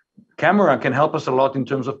cameras. Camera can help us a lot in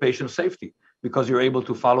terms of patient safety, because you're able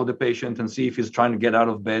to follow the patient and see if he's trying to get out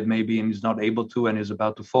of bed maybe and he's not able to and is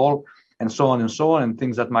about to fall, and so on, and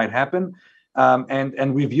things that might happen.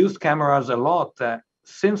 And we've used cameras a lot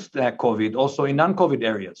since COVID, also in non-COVID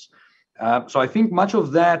areas. So I think much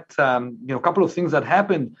of that, a couple of things that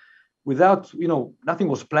happened without, nothing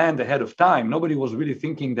was planned ahead of time. Nobody was really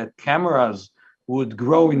thinking that cameras would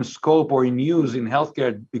grow in scope or in use in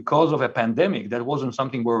healthcare because of a pandemic. That wasn't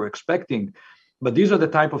something we were expecting. But these are the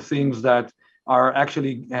type of things that are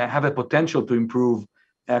actually have a potential to improve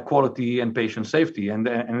quality and patient safety. And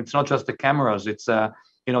it's not just the cameras; it's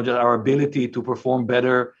just our ability to perform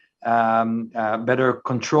better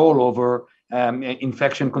control over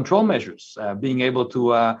infection control measures, being able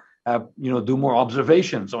to do more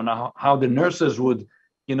observations on how the nurses would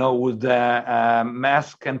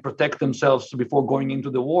mask and protect themselves before going into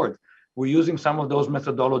the ward. We're using some of those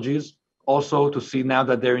methodologies also to see now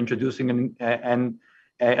that they're introducing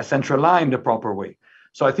a central line the proper way.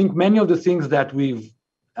 So I think many of the things that we've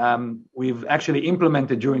actually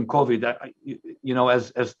implemented during COVID,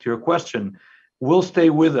 as to your question, will stay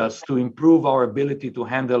with us to improve our ability to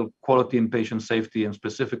handle quality and patient safety, and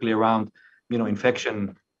specifically around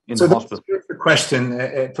infection in the hospital. Here's the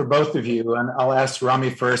question for both of you, and I'll ask Rami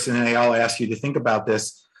first, and then I'll ask you to think about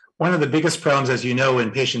this. One of the biggest problems, as you know,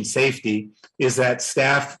 in patient safety is that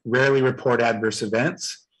staff rarely report adverse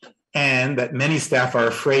events, and that many staff are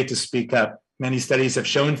afraid to speak up. Many studies have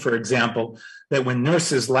shown, for example, that when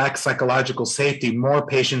nurses lack psychological safety, more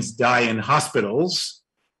patients die in hospitals,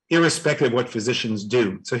 irrespective of what physicians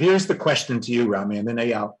do. So here's the question to you, Rami, and then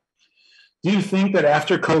Eyal. Do you think that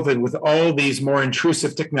after COVID, with all these more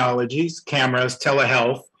intrusive technologies, cameras,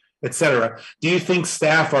 telehealth, etc., do you think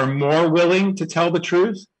staff are more willing to tell the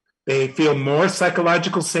truth? They feel more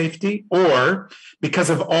psychological safety? Or because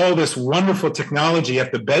of all this wonderful technology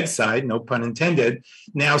at the bedside, no pun intended,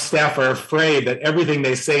 now staff are afraid that everything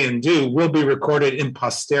they say and do will be recorded in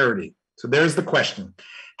posterity? So there's the question.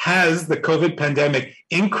 Has the COVID pandemic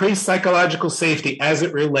increased psychological safety as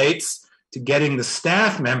it relates to getting the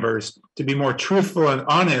staff members to be more truthful and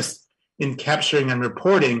honest in capturing and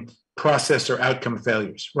reporting process or outcome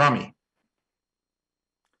failures? Rami.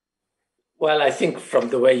 Well, I think from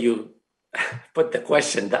the way you put the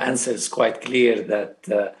question, the answer is quite clear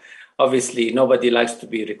that obviously nobody likes to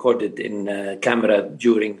be recorded in camera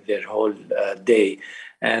during their whole day.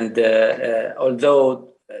 And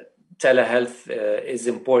although telehealth is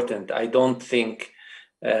important, I don't think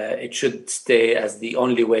it should stay as the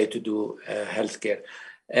only way to do healthcare.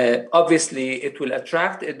 Obviously, it will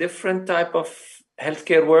attract a different type of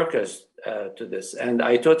healthcare workers to this. And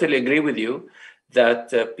I totally agree with you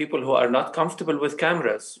that people who are not comfortable with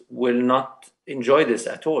cameras will not enjoy this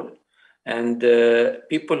at all. And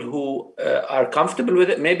people who are comfortable with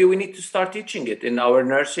it, maybe we need to start teaching it in our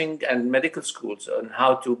nursing and medical schools on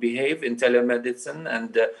how to behave in telemedicine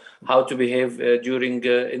and how to behave during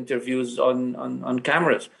interviews on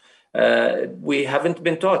cameras. We haven't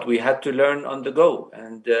been taught. We had to learn on the go.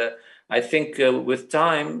 And I think with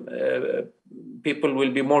time, people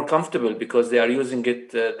will be more comfortable because they are using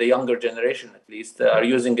it, the younger generation at least, are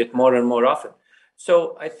using it more and more often.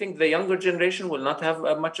 So I think the younger generation will not have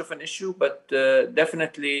much of an issue, but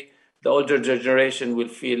definitely the older generation will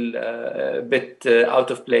feel a bit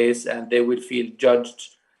out of place, and they will feel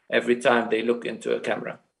judged every time they look into a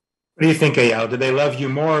camera. What do you think, Eyal? Do they love you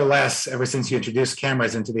more or less ever since you introduced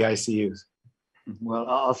cameras into the ICUs? Well,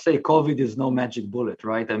 I'll say COVID is no magic bullet,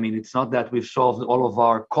 right? I mean, it's not that we've solved all of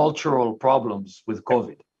our cultural problems with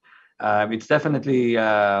COVID. It's definitely,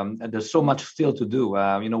 there's so much still to do.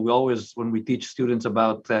 We always, when we teach students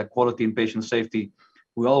about quality and patient safety,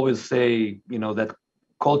 we always say, that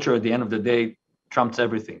culture at the end of the day trumps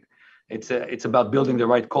everything. It's about building the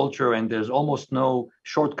right culture, and there's almost no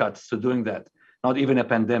shortcuts to doing that, not even a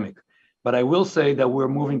pandemic. But I will say that we're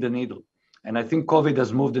moving the needle. And I think COVID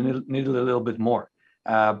has moved the needle a little bit more.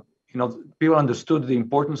 People understood the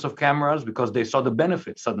importance of cameras because they saw the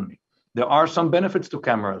benefits suddenly. There are some benefits to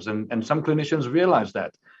cameras, and some clinicians realize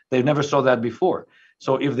that. They never saw that before.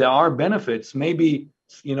 So if there are benefits, maybe,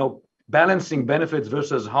 balancing benefits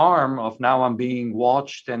versus harm of now I'm being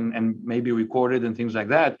watched and maybe recorded and things like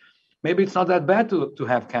that, maybe it's not that bad to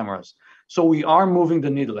have cameras. So we are moving the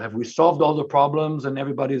needle. Have we solved all the problems and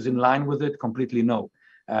everybody's in line with it? Completely no.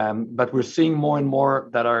 But we're seeing more and more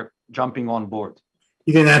that are jumping on board.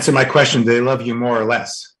 You didn't answer my question. Do they love you more or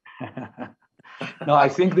less? No, I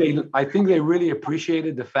think they really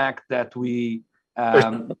appreciated the fact that we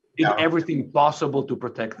did everything possible to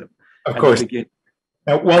protect them. Of course.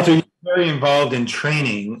 Now, Walter, you're very involved in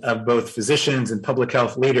training of both physicians and public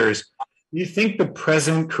health leaders. Do you think the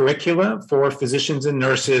present curricula for physicians and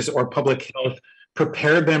nurses or public health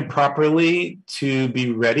prepared them properly to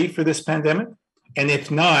be ready for this pandemic? And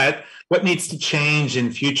if not, what needs to change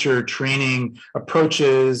in future training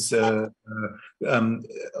approaches,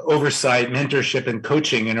 oversight, mentorship, and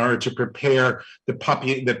coaching in order to prepare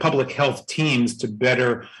the public health teams to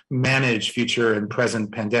better manage future and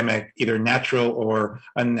present pandemic, either natural or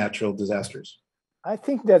unnatural disasters? I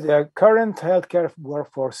think that the current healthcare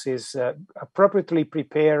workforce is appropriately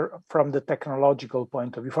prepared from the technological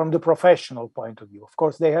point of view, from the professional point of view. Of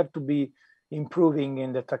course, they have to be improving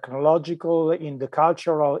in the technological, in the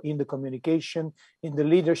cultural, in the communication, in the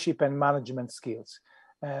leadership and management skills.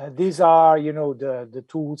 These are, the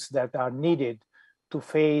tools that are needed to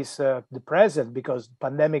face the present, because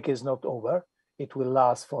pandemic is not over. It will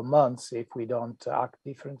last for months if we don't act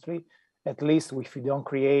differently, at least if we don't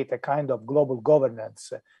create a kind of global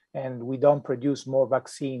governance and we don't produce more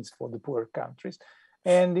vaccines for the poor countries.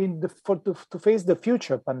 And to face the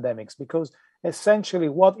future pandemics, because essentially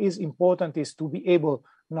what is important is to be able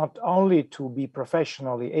not only to be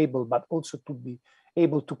professionally able, but also to be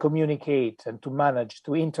able to communicate and to manage,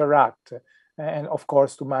 to interact, and of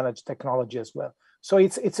course to manage technology as well. So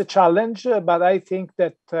it's a challenge, but I think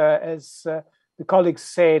that as the colleagues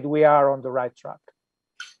said, we are on the right track.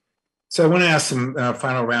 So I want to ask some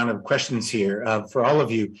final round of questions here for all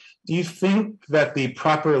of you. Do you think that the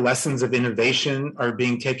proper lessons of innovation are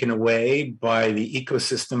being taken away by the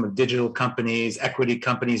ecosystem of digital companies, equity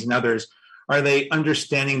companies, and others? Are they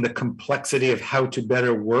understanding the complexity of how to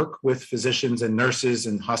better work with physicians and nurses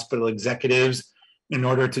and hospital executives in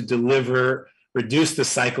order to reduce the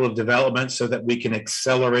cycle of development so that we can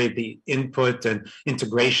accelerate the input and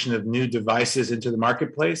integration of new devices into the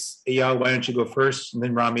marketplace? Eyal, why don't you go first, and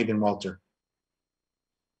then Rami, then Walter.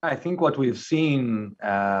 I think what we've seen,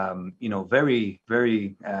 very,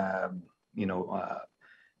 very,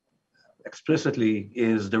 explicitly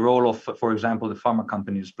is the role of, for example, the pharma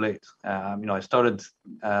companies played. I started,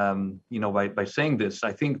 by saying this.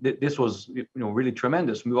 I think that this was, really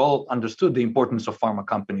tremendous. We all understood the importance of pharma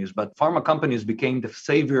companies, but pharma companies became the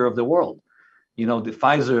savior of the world. The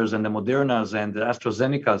Pfizers and the Modernas and the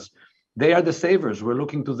AstraZenecas, they are the saviors. We're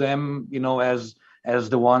looking to them, as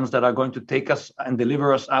the ones that are going to take us and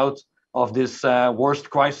deliver us out of this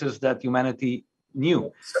worst crisis that humanity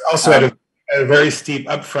knew. Also at a very steep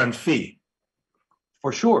upfront fee.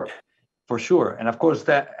 For sure. And of course,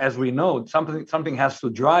 that, as we know, something has to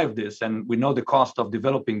drive this, and we know the cost of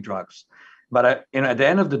developing drugs. But at the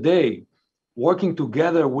end of the day, working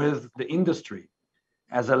together with the industry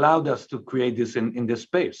has allowed us to create this in this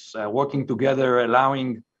space. Working together,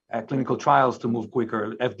 allowing clinical trials to move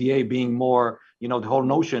quicker, FDA being more, the whole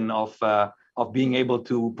notion of being able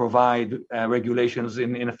to provide regulations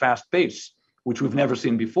in a fast pace, which we've never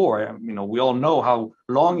seen before. We all know how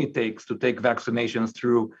long it takes to take vaccinations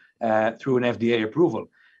through an FDA approval.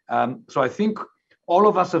 So I think all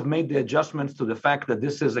of us have made the adjustments to the fact that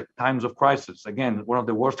this is times of crisis. Again, one of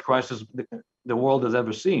the worst crises the world has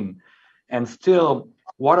ever seen. And still,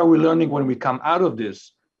 what are we learning when we come out of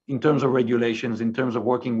this in terms of regulations, in terms of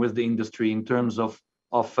working with the industry, in terms of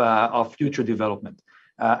future development?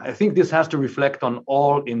 I think this has to reflect on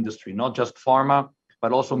all industry, not just pharma,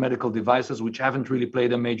 but also medical devices, which haven't really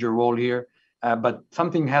played a major role here. But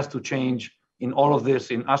something has to change in all of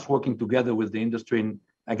this, in us working together with the industry. And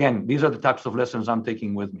again, these are the types of lessons I'm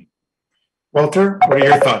taking with me. Walter, what are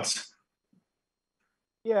your thoughts?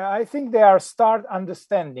 Yeah, I think they are start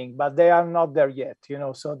understanding, but they are not there yet,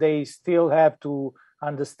 so they still have to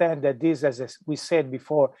understand that this, as we said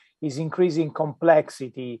before, is increasing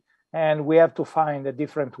complexity, and we have to find a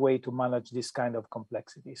different way to manage this kind of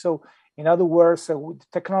complexity. So in other words,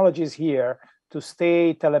 technology is here to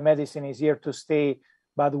stay, telemedicine is here to stay,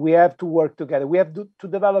 but we have to work together. We have to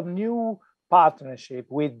develop new partnership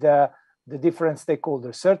with the different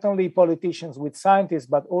stakeholders, certainly politicians with scientists,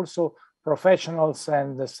 but also professionals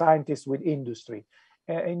and the scientists with industry.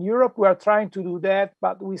 In Europe, we are trying to do that,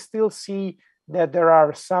 but we still see that there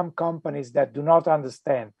are some companies that do not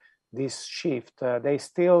understand this shift. They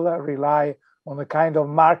still rely on a kind of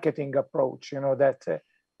marketing approach, that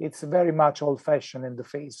it's very much old-fashioned in the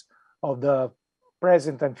face of the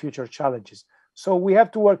present and future challenges. So we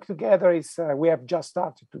have to work together. We have just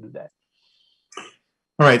started to do that.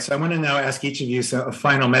 All right, so I want to now ask each of you a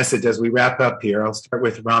final message as we wrap up here. I'll start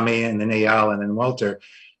with Rami and then Eyal and then Walter.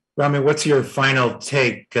 Rami, what's your final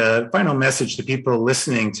final message to people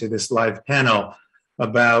listening to this live panel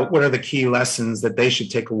about what are the key lessons that they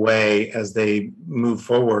should take away as they move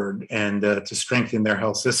forward and to strengthen their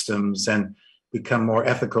health systems and become more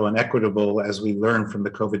ethical and equitable as we learn from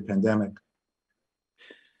the COVID pandemic?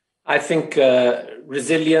 I think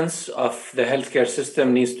resilience of the healthcare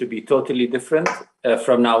system needs to be totally different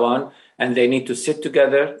from now on, and they need to sit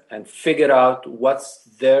together and figure out what's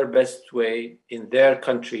their best way in their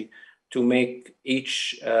country to make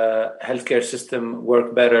each healthcare system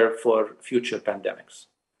work better for future pandemics.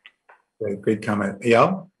 Great comment.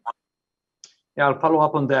 Eyal? Yeah, I'll follow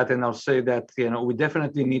up on that, and I'll say that we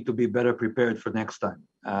definitely need to be better prepared for next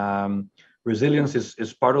time. Resilience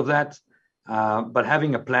is part of that, but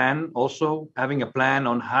having a plan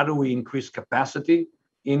on how do we increase capacity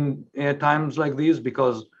in times like these,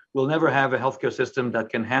 because we'll never have a healthcare system that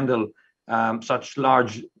can handle such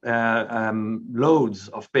large loads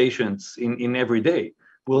of patients in every day.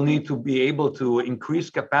 We'll need to be able to increase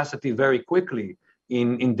capacity very quickly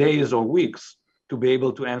in days or weeks to be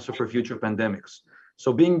able to answer for future pandemics.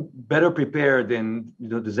 So being better prepared in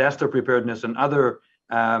disaster preparedness and other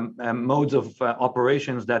modes of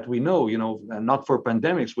operations that we know, not for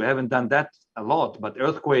pandemics, we haven't done that a lot, but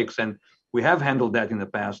earthquakes, and we have handled that in the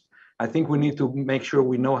past. I think we need to make sure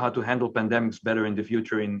we know how to handle pandemics better in the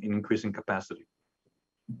future in increasing capacity.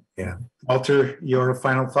 Yeah. Walter, your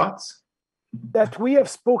final thoughts? That we have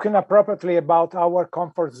spoken appropriately about our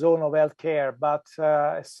comfort zone of healthcare, but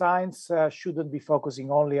science shouldn't be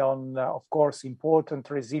focusing only on, of course, important,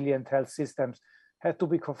 resilient health systems. Had to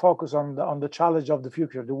be focused on the challenge of the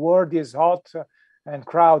future. The world is hot and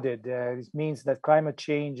crowded. It means that climate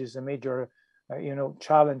change is a major,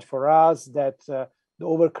 challenge for us. That the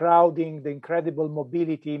overcrowding, the incredible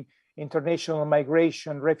mobility, international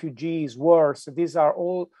migration, refugees, wars. These are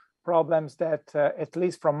all problems that, at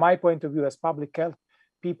least from my point of view as public health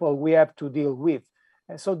people, we have to deal with.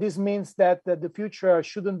 And so this means that the future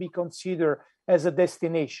shouldn't be considered as a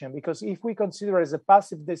destination, because if we consider it as a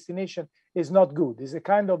passive destination, it's not good. It's a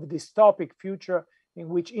kind of dystopic future in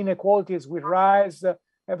which inequalities will rise,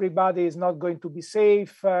 everybody is not going to be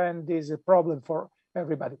safe, and there's a problem for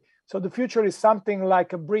everybody. So the future is something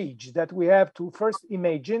like a bridge that we have to first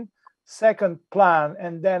imagine, second plan,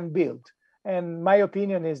 and then build. And my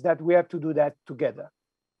opinion is that we have to do that together.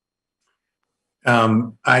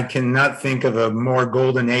 I cannot think of a more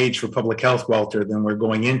golden age for public health, Walter, than we're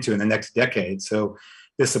going into in the next decade. So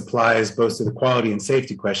this applies both to the quality and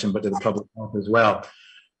safety question, but to the public health as well.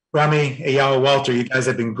 Rami, Eyal, Walter, you guys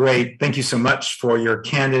have been great. Thank you so much for your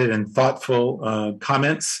candid and thoughtful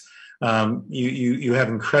comments. You have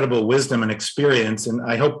incredible wisdom and experience, and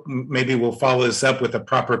I hope maybe we'll follow this up with a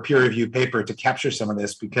proper peer review paper to capture some of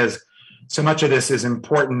this, because so much of this is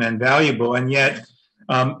important and valuable, and yet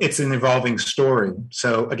it's an evolving story.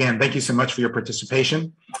 So again, thank you so much for your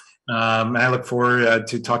participation. And I look forward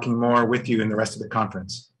to talking more with you in the rest of the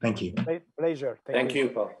conference. Thank you. Pleasure. Thank you,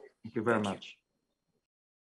 Paul. Thank you very much.